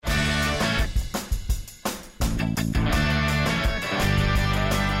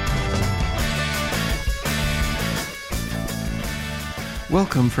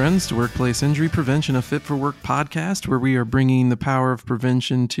Welcome, friends, to Workplace Injury Prevention, a Fit for Work podcast, where we are bringing the power of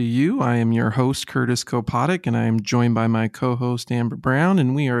prevention to you. I am your host, Curtis Kopodic, and I am joined by my co-host, Amber Brown,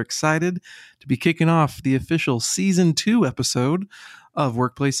 and we are excited to be kicking off the official Season 2 episode of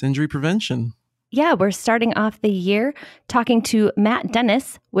Workplace Injury Prevention. Yeah, we're starting off the year talking to Matt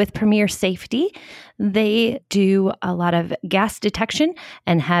Dennis with Premier Safety. They do a lot of gas detection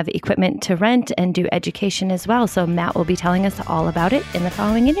and have equipment to rent and do education as well. So Matt will be telling us all about it in the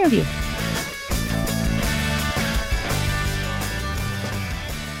following interview.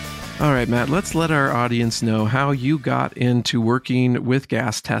 All right, Matt, let's let our audience know how you got into working with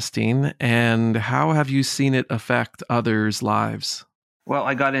gas testing and how have you seen it affect others' lives? Well,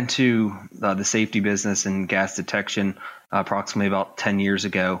 I got into the safety business and gas detection approximately about 10 years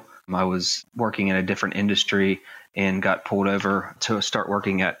ago. I was working in a different industry and got pulled over to start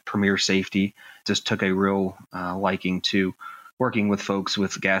working at Premier Safety. Just took a real liking to working with folks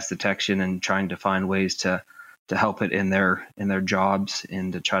with gas detection and trying to find ways to help it in their jobs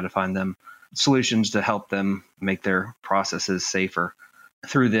and to try to find them solutions to help them make their processes safer.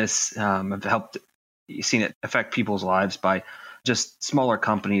 Through this, I've seen it affect people's lives by just smaller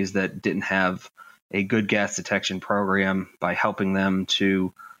companies that didn't have a good gas detection program, by helping them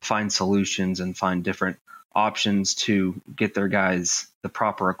to find solutions and find different options to get their guys the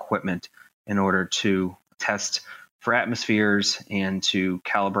proper equipment in order to test for atmospheres and to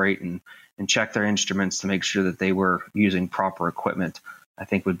calibrate and check their instruments to make sure that they were using proper equipment. I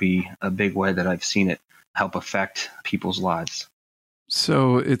think would be a big way that I've seen it help affect people's lives.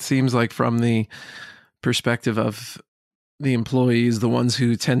 So it seems like from the perspective of the employees, the ones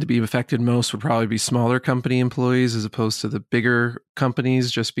who tend to be affected most would probably be smaller company employees as opposed to the bigger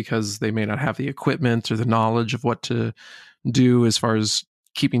companies, just because they may not have the equipment or the knowledge of what to do as far as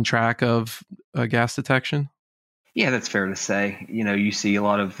keeping track of gas detection. Yeah, that's fair to say. You see a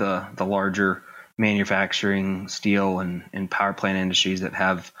lot of the larger manufacturing, steel and power plant industries that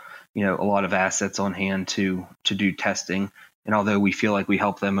have, a lot of assets on hand to do testing. And although we feel like we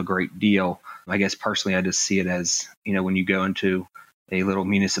help them a great deal, I guess personally, I just see it as, when you go into a little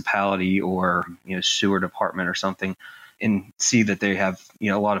municipality or, sewer department or something and see that they have,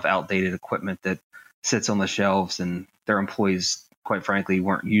 a lot of outdated equipment that sits on the shelves and their employees, quite frankly,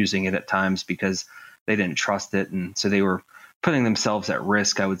 weren't using it at times because they didn't trust it. And so they were putting themselves at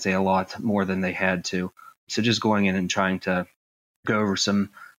risk, I would say, a lot more than they had to. So just going in and trying to go over some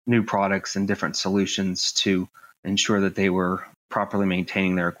new products and different solutions to ensure that they were properly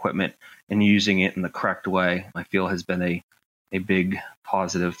maintaining their equipment and using it in the correct way, I feel has been a big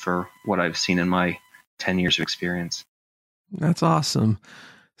positive for what I've seen in my 10 years of experience. That's awesome.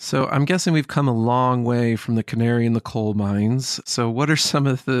 So I'm guessing we've come a long way from the canary in the coal mines. So what are some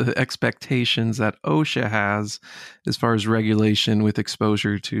of the expectations that OSHA has as far as regulation with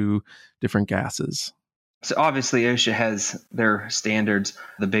exposure to different gases? So obviously OSHA has their standards.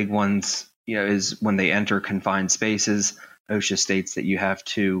 The big ones, is when they enter confined spaces. OSHA states that you have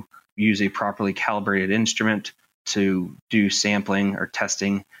to use a properly calibrated instrument to do sampling or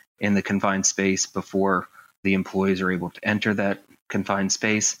testing in the confined space before the employees are able to enter that confined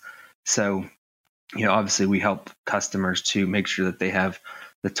space. So, obviously we help customers to make sure that they have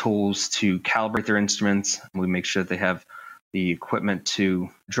the tools to calibrate their instruments. We make sure that they have the equipment to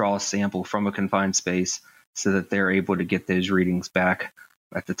draw a sample from a confined space so that they're able to get those readings back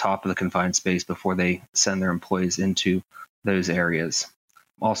at the top of the confined space before they send their employees into those areas.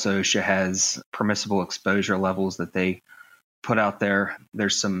 Also, OSHA has permissible exposure levels that they put out there.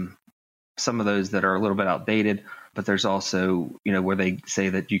 There's some of those that are a little bit outdated, but there's also, where they say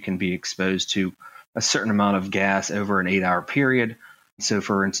that you can be exposed to a certain amount of gas over an 8-hour period. So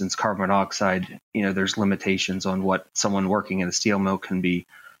for instance, carbon monoxide, there's limitations on what someone working in a steel mill can be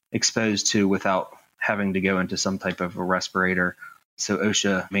exposed to without having to go into some type of a respirator. So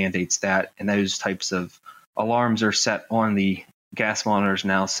OSHA mandates that, and those types of alarms are set on the gas monitors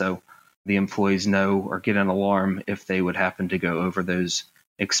now, so the employees know or get an alarm if they would happen to go over those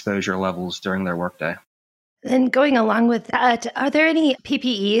exposure levels during their workday. And going along with that, are there any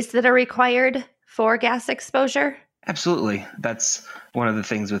PPEs that are required for gas exposure? Absolutely. That's one of the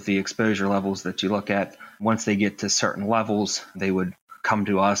things with the exposure levels that you look at. Once they get to certain levels, they would come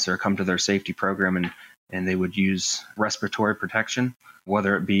to us or come to their safety program and they would use respiratory protection,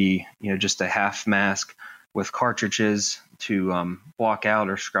 whether it be just a half mask with cartridges to block out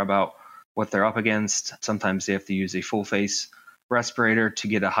or scrub out what they're up against. Sometimes they have to use a full face respirator to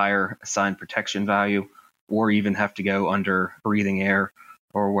get a higher assigned protection value, or even have to go under breathing air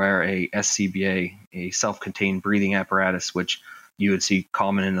or wear a SCBA, a self-contained breathing apparatus, which you would see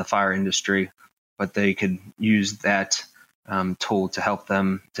common in the fire industry. But they could use that tool to help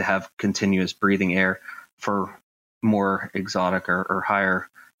them to have continuous breathing air for more exotic or higher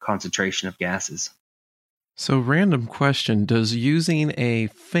concentration of gases. So, random question, does using a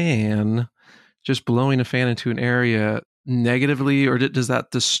fan, just blowing a fan into an area negatively, or does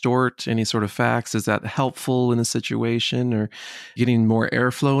that distort any sort of facts? Is that helpful in a situation, or getting more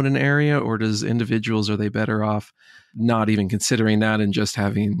airflow in an area, or does individuals, are they better off not even considering that and just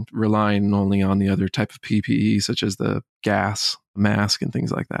relying only on the other type of PPE, such as the gas mask and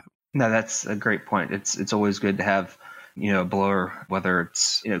things like that? No, that's a great point. It's always good to have, a blower, whether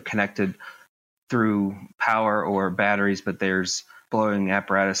it's, connected through power or batteries, but there's blowing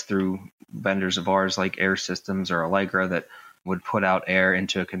apparatus through vendors of ours like Air Systems or Allegra that would put out air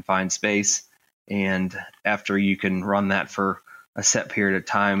into a confined space. And after you can run that for a set period of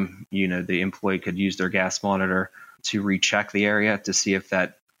time, the employee could use their gas monitor to recheck the area to see if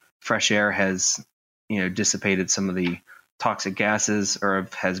that fresh air has, dissipated some of the toxic gases or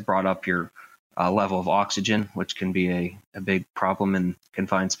has brought up your level of oxygen, which can be a big problem in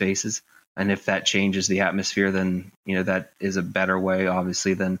confined spaces. And if that changes the atmosphere, then, that is a better way,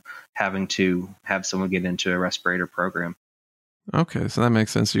 obviously, than having to have someone get into a respirator program. Okay, so that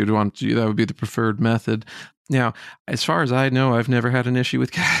makes sense. That would be the preferred method. Now, as far as I know, I've never had an issue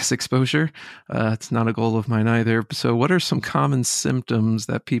with gas exposure. It's not a goal of mine either. So what are some common symptoms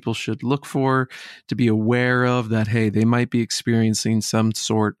that people should look for to be aware of that, hey, they might be experiencing some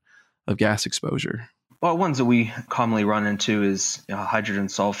sort of gas exposure? Well, ones that we commonly run into is hydrogen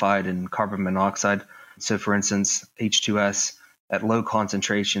sulfide and carbon monoxide. So, for instance, H2S at low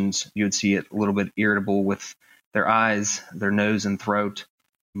concentrations, you would see it a little bit irritable with their eyes, their nose and throat,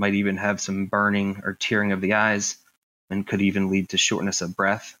 might even have some burning or tearing of the eyes, and could even lead to shortness of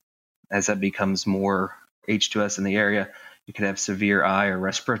breath. As that becomes more H2S in the area, you could have severe eye or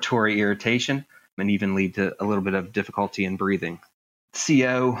respiratory irritation and even lead to a little bit of difficulty in breathing.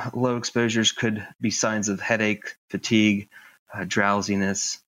 CO, low exposures, could be signs of headache, fatigue,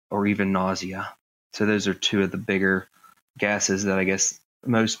 drowsiness, or even nausea. So those are two of the bigger gases that I guess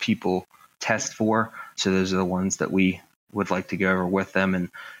most people test for. So those are the ones that we would like to go over with them. And,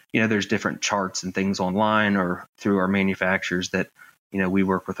 there's different charts and things online or through our manufacturers that, we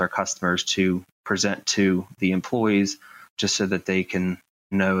work with our customers to present to the employees just so that they can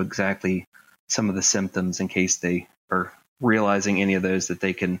know exactly some of the symptoms in case they are realizing any of those, that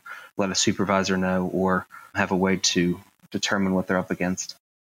they can let a supervisor know or have a way to determine what they're up against.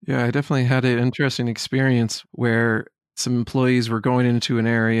 Yeah, I definitely had an interesting experience where some employees were going into an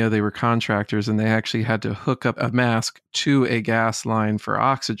area, they were contractors, and they actually had to hook up a mask to a gas line for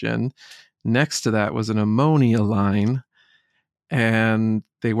oxygen. Next to that was an ammonia line, and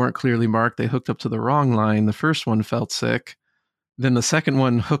they weren't clearly marked. They hooked up to the wrong line. The first one felt sick. Then the second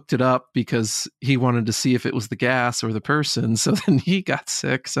one hooked it up because he wanted to see if it was the gas or the person. So then he got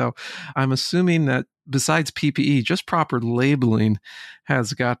sick. So I'm assuming that besides PPE, just proper labeling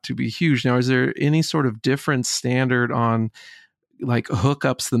has got to be huge. Now, is there any sort of different standard on like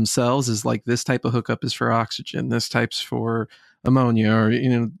hookups themselves? Is like this type of hookup is for oxygen, this type's for ammonia,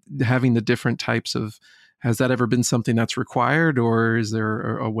 or, having the different types of, has that ever been something that's required, or is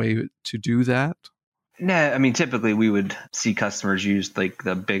there a way to do that? No, I mean, typically we would see customers use like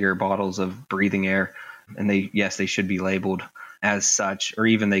the bigger bottles of breathing air, and they should be labeled as such, or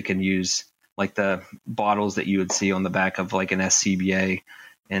even they can use like the bottles that you would see on the back of like an SCBA,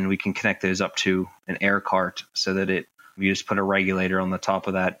 and we can connect those up to an air cart so that you just put a regulator on the top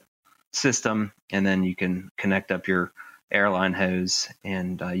of that system, and then you can connect up your airline hose,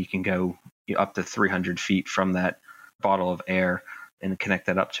 and you can go up to 300 feet from that bottle of air and connect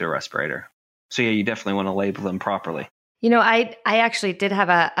that up to a respirator. So yeah, you definitely want to label them properly. I actually did have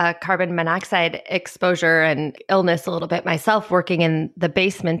a carbon monoxide exposure and illness a little bit myself, working in the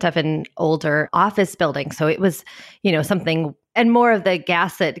basement of an older office building. So it was, something, and more of the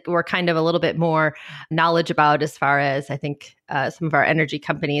gas that we're kind of a little bit more knowledge about, as far as I think some of our energy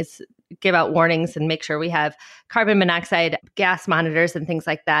companies give out warnings and make sure we have carbon monoxide gas monitors and things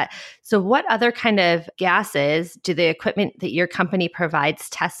like that. So what other kind of gases do the equipment that your company provides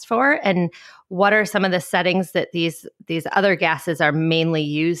test for? And what are some of the settings that these other gases are mainly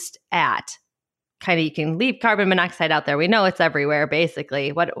used at? Kind of, you can leave carbon monoxide out there. We know it's everywhere,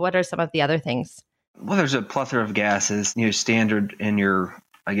 basically. What are some of the other things? Well, there's a plethora of gases, standard in your,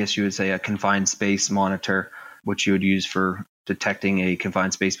 I guess you would say, a confined space monitor, which you would use for detecting a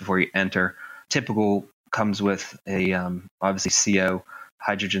confined space before you enter. Typical comes with a obviously CO,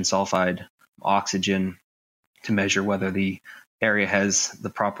 hydrogen sulfide, oxygen, to measure whether the area has the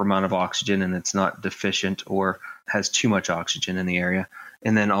proper amount of oxygen and it's not deficient or has too much oxygen in the area.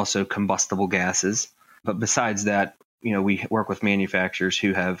 And then also combustible gases. But besides that, we work with manufacturers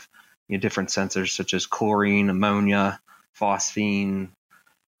who have different sensors such as chlorine, ammonia, phosphine,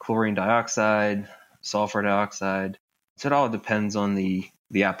 chlorine dioxide, sulfur dioxide. So it all depends on the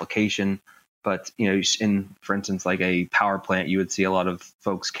application. But for instance, like a power plant, you would see a lot of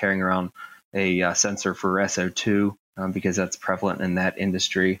folks carrying around a sensor for SO2 because that's prevalent in that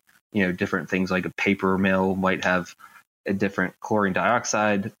industry. Different things like a paper mill might have a different chlorine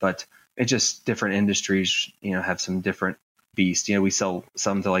dioxide, but it's just different industries, have some different beasts. We sell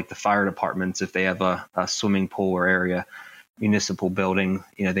some to like the fire departments if they have a swimming pool or area, municipal building.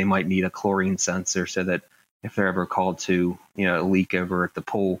 They might need a chlorine sensor so that if they're ever called to a leak over at the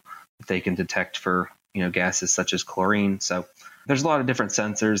pool, they can detect for gases such as chlorine. So there's a lot of different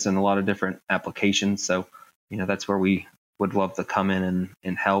sensors and a lot of different applications. So that's where we would love to come in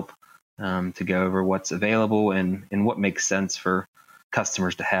and help to go over what's available and what makes sense for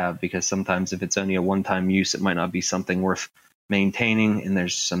customers to have, because sometimes if it's only a one-time use, it might not be something worth maintaining, and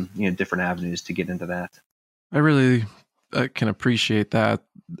there's some different avenues to get into that. I really can appreciate that.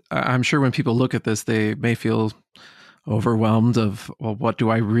 I'm sure when people look at this, they may feel overwhelmed of, well, what do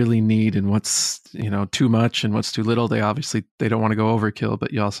I really need and what's too much and what's too little. They don't want to go overkill,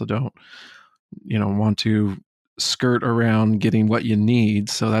 but you also don't want to skirt around getting what you need.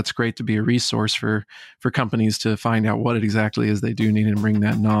 So that's great to be a resource for companies to find out what it exactly is they do need and bring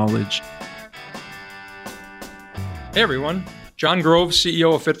that knowledge. Hey everyone, John Grove,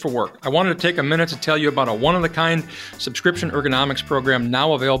 CEO of Fit for Work. I wanted to take a minute to tell you about a one-of-a-kind subscription ergonomics program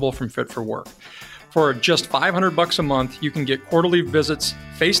now available from Fit for Work. For just $500 a month, you can get quarterly visits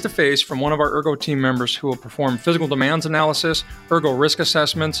face-to-face from one of our Ergo team members who will perform physical demands analysis, Ergo risk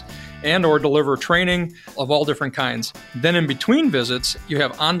assessments, and or deliver training of all different kinds. Then in between visits, you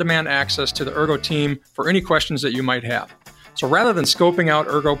have on-demand access to the Ergo team for any questions that you might have. So rather than scoping out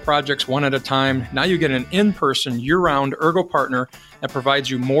Ergo projects one at a time, now you get an in-person, year-round Ergo partner that provides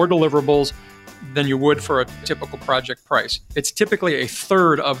you more deliverables than you would for a typical project price. It's typically a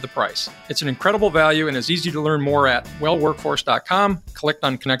third of the price. It's an incredible value and is easy to learn more at wellworkforce.com. Click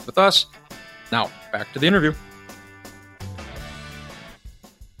on Connect with Us. Now, back to the interview.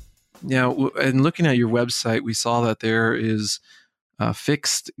 Now, and looking at your website, we saw that there is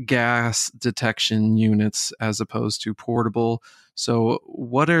fixed gas detection units as opposed to portable. So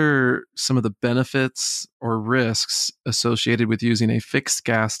what are some of the benefits or risks associated with using a fixed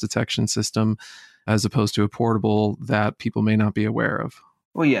gas detection system as opposed to a portable that people may not be aware of?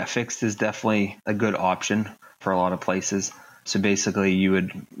 Well, yeah, fixed is definitely a good option for a lot of places. So basically you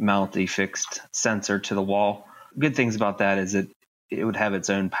would mount a fixed sensor to the wall. Good things about that is it would have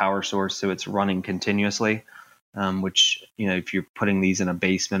its own power source, so it's running continuously, which, if you're putting these in a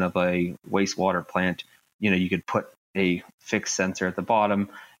basement of a wastewater plant, you could put a fixed sensor at the bottom,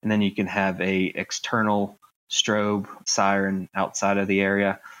 and then you can have a external strobe siren outside of the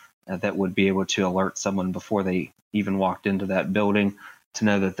area that would be able to alert someone before they even walked into that building to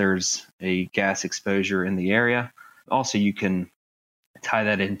know that there's a gas exposure in the area. Also, you can tie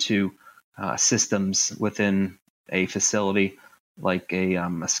that into systems within a facility, like a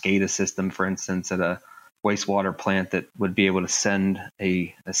SCADA system, for instance, at a wastewater plant that would be able to send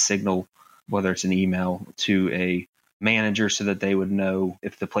a signal, whether it's an email, to a manager so that they would know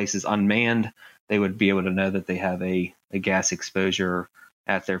if the place is unmanned, they would be able to know that they have a gas exposure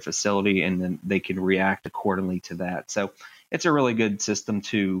at their facility, and then they can react accordingly to that. So it's a really good system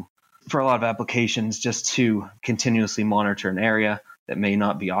for a lot of applications, just to continuously monitor an area that may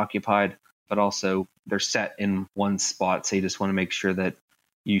not be occupied, but also they're set in one spot. So you just want to make sure that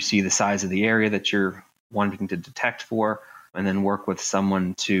you see the size of the area that you're wanting to detect for, and then work with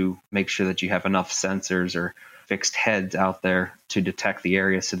someone to make sure that you have enough sensors or fixed heads out there to detect the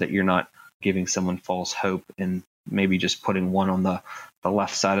area so that you're not giving someone false hope and maybe just putting one on the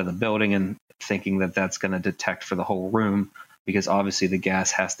left side of the building and thinking that that's going to detect for the whole room, because obviously the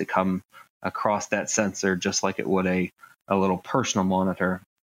gas has to come across that sensor just like it would a little personal monitor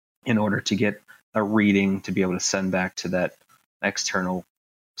in order to get a reading to be able to send back to that external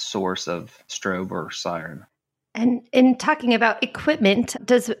source of strobe or siren. And in talking about equipment,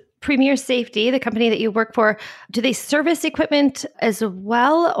 does Premier Safety, the company that you work for, do they service equipment as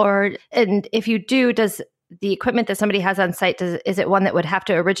well? And if you do, does the equipment that somebody has on site, is it one that would have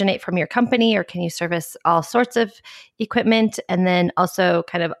to originate from your company, or can you service all sorts of equipment? And then also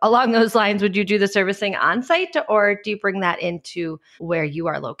kind of along those lines, would you do the servicing on site, or do you bring that into where you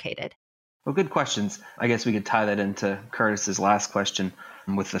are located? Well, good questions. I guess we could tie that into Curtis's last question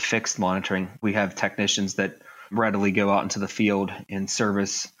with the fixed monitoring. We have technicians that readily go out into the field and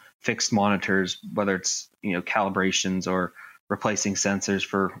service fixed monitors, whether it's calibrations or replacing sensors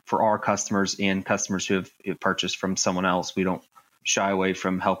for our customers and customers who have purchased from someone else. We don't shy away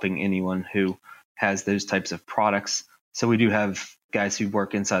from helping anyone who has those types of products. So we do have guys who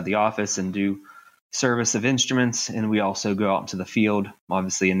work inside the office and do service of instruments, and we also go out into the field.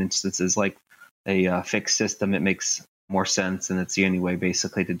 Obviously, in instances like a fixed system, it makes more sense, and it's the only way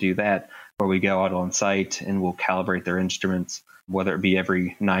basically to do that, where we go out on site and we'll calibrate their instruments, whether it be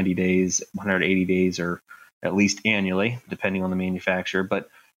every 90 days, 180 days, or at least annually, depending on the manufacturer. But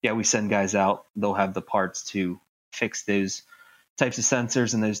yeah, we send guys out. They'll have the parts to fix those types of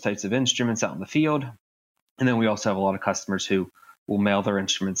sensors and those types of instruments out in the field. And then we also have a lot of customers who will mail their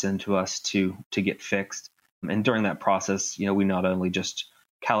instruments into us to get fixed. And during that process, we not only just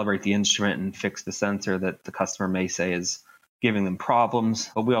calibrate the instrument and fix the sensor that the customer may say is giving them problems,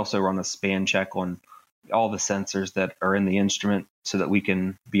 but we also run a span check on all the sensors that are in the instrument so that we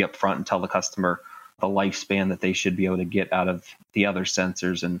can be upfront and tell the customer the lifespan that they should be able to get out of the other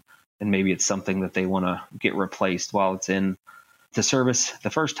sensors. And maybe it's something that they want to get replaced while it's in the service the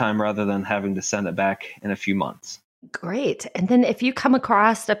first time, rather than having to send it back in a few months. Great. And then if you come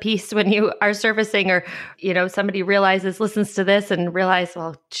across a piece when you are servicing, or, somebody listens to this and realize,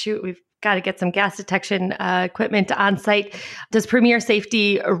 well, shoot, we've got to get some gas detection equipment on site. Does Premier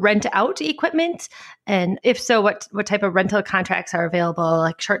Safety rent out equipment? And if so, what type of rental contracts are available,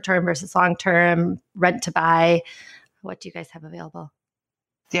 like short-term versus long-term, rent to buy? What do you guys have available?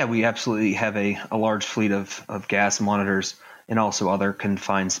 Yeah, we absolutely have a large fleet of gas monitors and also other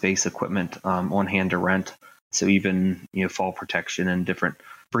confined space equipment on hand to rent. So even, fall protection and different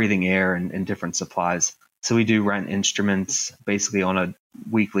breathing air and different supplies. So we do rent instruments basically on a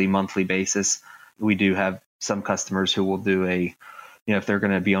weekly, monthly basis. We do have some customers who will do if they're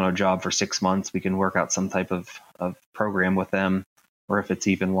going to be on a job for 6 months, we can work out some type of program with them. Or if it's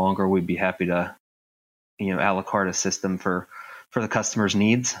even longer, we'd be happy to, a la carte a system for the customer's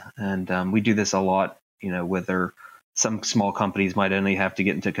needs. And we do this a lot, whether some small companies might only have to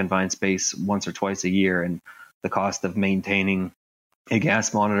get into confined space once or twice a year, and the cost of maintaining a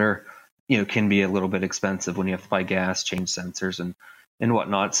gas monitor, can be a little bit expensive when you have to buy gas, change sensors and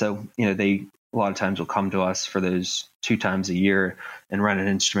whatnot. So, they a lot of times will come to us for those 2 times a year and rent an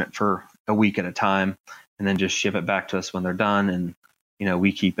instrument for a week at a time, and then just ship it back to us when they're done. And,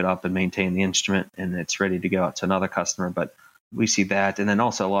 we keep it up and maintain the instrument, and it's ready to go out to another customer. But we see that. And then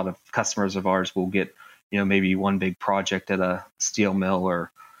also a lot of customers of ours will get, maybe one big project at a steel mill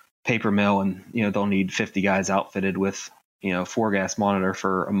or paper mill, and, they'll need 50 guys outfitted with, 4 gas monitor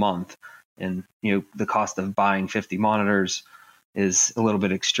for a month. And, the cost of buying 50 monitors is a little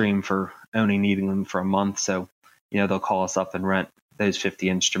bit extreme for only needing them for a month. So, they'll call us up and rent those 50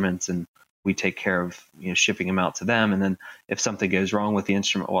 instruments, and we take care of, shipping them out to them. And then if something goes wrong with the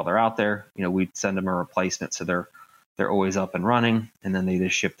instrument while they're out there, we send them a replacement. So they're always up and running, and then they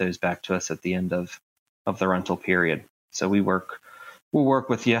just ship those back to us at the end of the rental period. So we'll work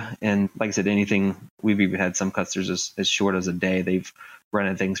with you. And like I said, anything, we've even had some customers as short as a day. They've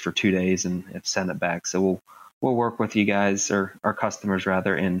rented things for 2 days and have sent it back. So we'll work with you guys, or our customers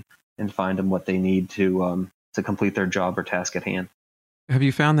rather, and find them what they need to complete their job or task at hand. Have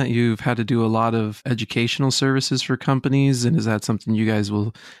you found that you've had to do a lot of educational services for companies? And is that something you guys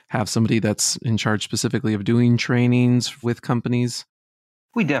will have somebody that's in charge specifically of doing trainings with companies?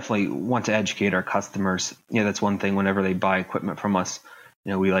 We definitely want to educate our customers. That's one thing whenever they buy equipment from us.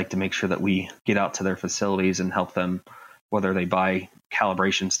 We like to make sure that we get out to their facilities and help them, whether they buy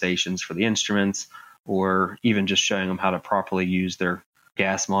calibration stations for the instruments, or even just showing them how to properly use their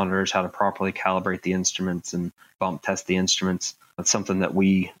gas monitors, how to properly calibrate the instruments and bump test the instruments. That's something that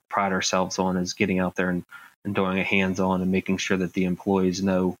we pride ourselves on, is getting out there and doing a hands-on and making sure that the employees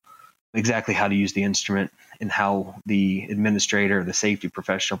know exactly how to use the instrument, and how the administrator, the safety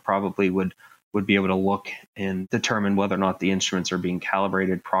professional probably would be able to look and determine whether or not the instruments are being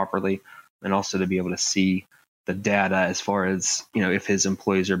calibrated properly, and also to be able to see the data as far as, if his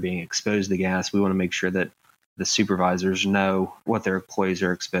employees are being exposed to gas. We want to make sure that the supervisors know what their employees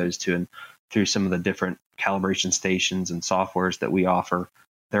are exposed to, and through some of the different calibration stations and softwares that we offer,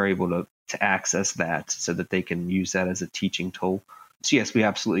 they're able to access that so that they can use that as a teaching tool. So yes, we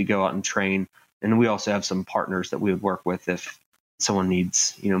absolutely go out and train. And we also have some partners that we would work with if someone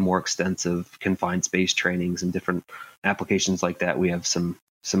needs, more extensive confined space trainings and different applications like that. We have some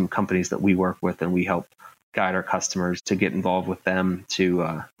companies that we work with, and we help guide our customers to get involved with them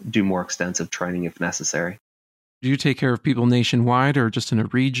to do more extensive training if necessary. Do you take care of people nationwide or just in a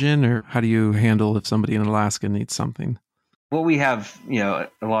region, or how do you handle if somebody in Alaska needs something? Well, we have, a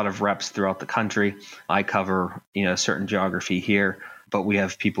lot of reps throughout the country. I cover, a certain geography here, but we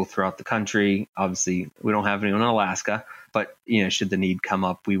have people throughout the country. Obviously, we don't have anyone in Alaska, but should the need come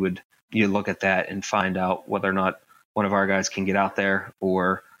up, we would look at that and find out whether or not one of our guys can get out there,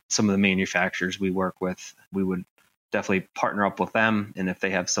 or some of the manufacturers we work with. We would definitely partner up with them. And if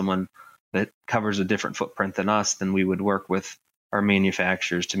they have someone that covers a different footprint than us, then we would work with our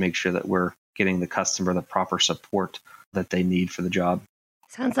manufacturers to make sure that we're getting the customer the proper support that they need for the job.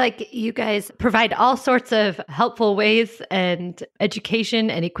 Sounds like you guys provide all sorts of helpful ways and education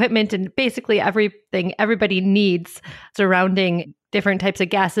and equipment and basically everything everybody needs surrounding different types of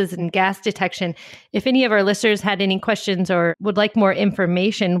gases and gas detection. If any of our listeners had any questions or would like more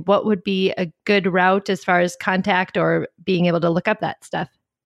information, what would be a good route as far as contact or being able to look up that stuff?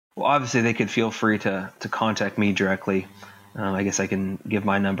 Well, obviously, they could feel free to contact me directly. I guess I can give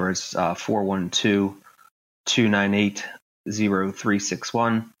my number. It's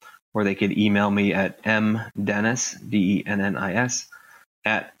 412-298-0361, or they could email me at mdennis, DENNIS,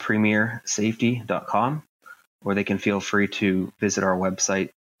 at premiersafety.com, or they can feel free to visit our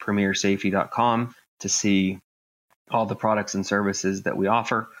website, premiersafety.com, to see all the products and services that we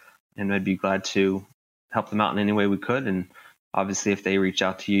offer, and I'd be glad to help them out in any way we could. And obviously, if they reach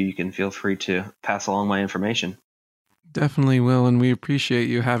out to you, you can feel free to pass along my information. Definitely will, and we appreciate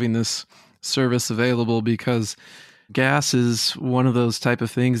you having this service available, because gas is one of those type of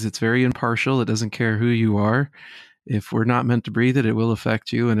things. It's very impartial. It doesn't care who you are. If we're not meant to breathe it, it will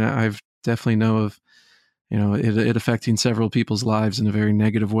affect you. And I've definitely know of, it affecting several people's lives in a very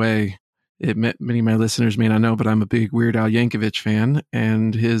negative way. Many of my listeners may not know, but I'm a big Weird Al Yankovic fan,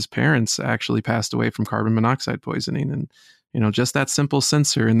 and his parents actually passed away from carbon monoxide poisoning. And, just that simple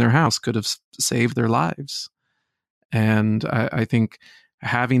sensor in their house could have saved their lives. And I think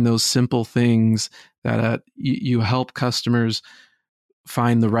having those simple things that you help customers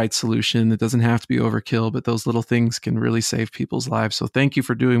find the right solution. It doesn't have to be overkill, but those little things can really save people's lives. So thank you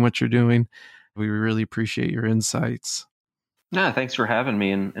for doing what you're doing. We really appreciate your insights. No, thanks for having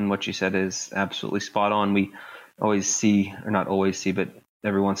me. And what you said is absolutely spot on. We always see, or not always see, but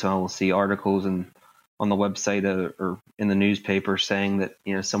every once in a while we'll see articles on the website or in the newspaper saying that,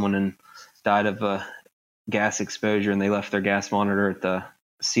 someone died of a gas exposure and they left their gas monitor at the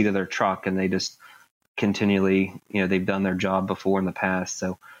seat of their truck, and they just continually, they've done their job before in the past.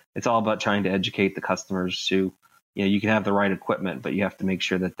 So it's all about trying to educate the customers who, you can have the right equipment, but you have to make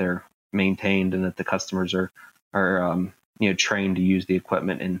sure that they're maintained and that the customers are trained to use the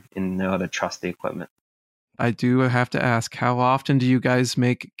equipment and know how to trust the equipment. I do have to ask, how often do you guys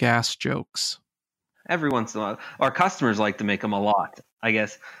make gas jokes? Every once in a while. Our customers like to make them a lot, I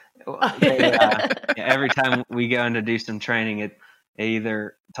guess. Every time we go in to do some training, they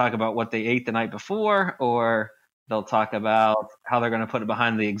either talk about what they ate the night before, or they'll talk about how they're going to put it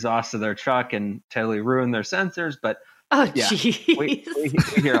behind the exhaust of their truck and totally ruin their sensors. But we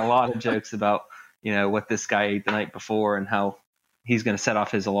hear a lot of jokes about, what this guy ate the night before and how he's going to set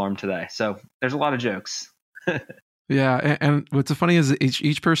off his alarm today. So there's a lot of jokes. Yeah, and what's funny is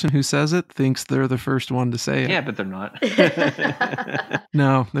each person who says it thinks they're the first one to say it. Yeah, but they're not.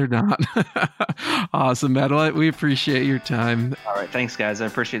 No, they're not. Awesome, Matt. We appreciate your time. All right, thanks, guys. I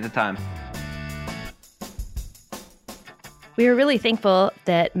appreciate the time. We are really thankful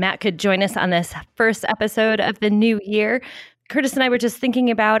that Matt could join us on this first episode of the new year. Curtis and I were just thinking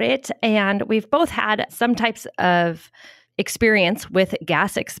about it, and we've both had some types of experience with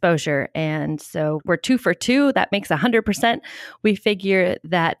gas exposure. And so we're 2 for 2. That makes 100%. We figure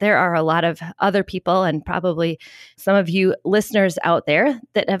that there are a lot of other people, and probably some of you listeners out there,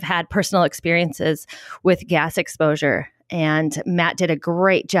 that have had personal experiences with gas exposure. And Matt did a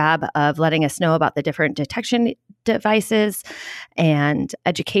great job of letting us know about the different detection devices and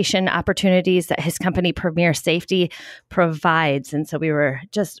education opportunities that his company, Premier Safety, provides. And so we were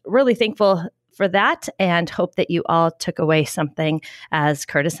just really thankful for that, and hope that you all took away something as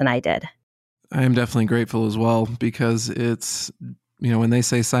Curtis and I did. I am definitely grateful as well, because it's, when they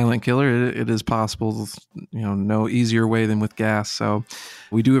say silent killer, it is possible, no easier way than with gas. So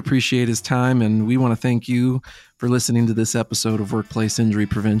we do appreciate his time, and we want to thank you for listening to this episode of Workplace Injury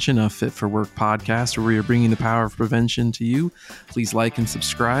Prevention, a Fit for Work podcast, where we are bringing the power of prevention to you. Please like and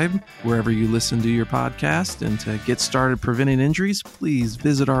subscribe wherever you listen to your podcast. And to get started preventing injuries, please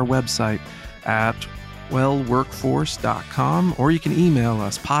visit our website at wellworkforce.com, or you can email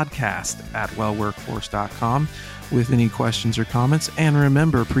us podcast@wellworkforce.com with any questions or comments. And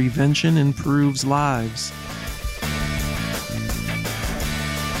remember, prevention improves lives.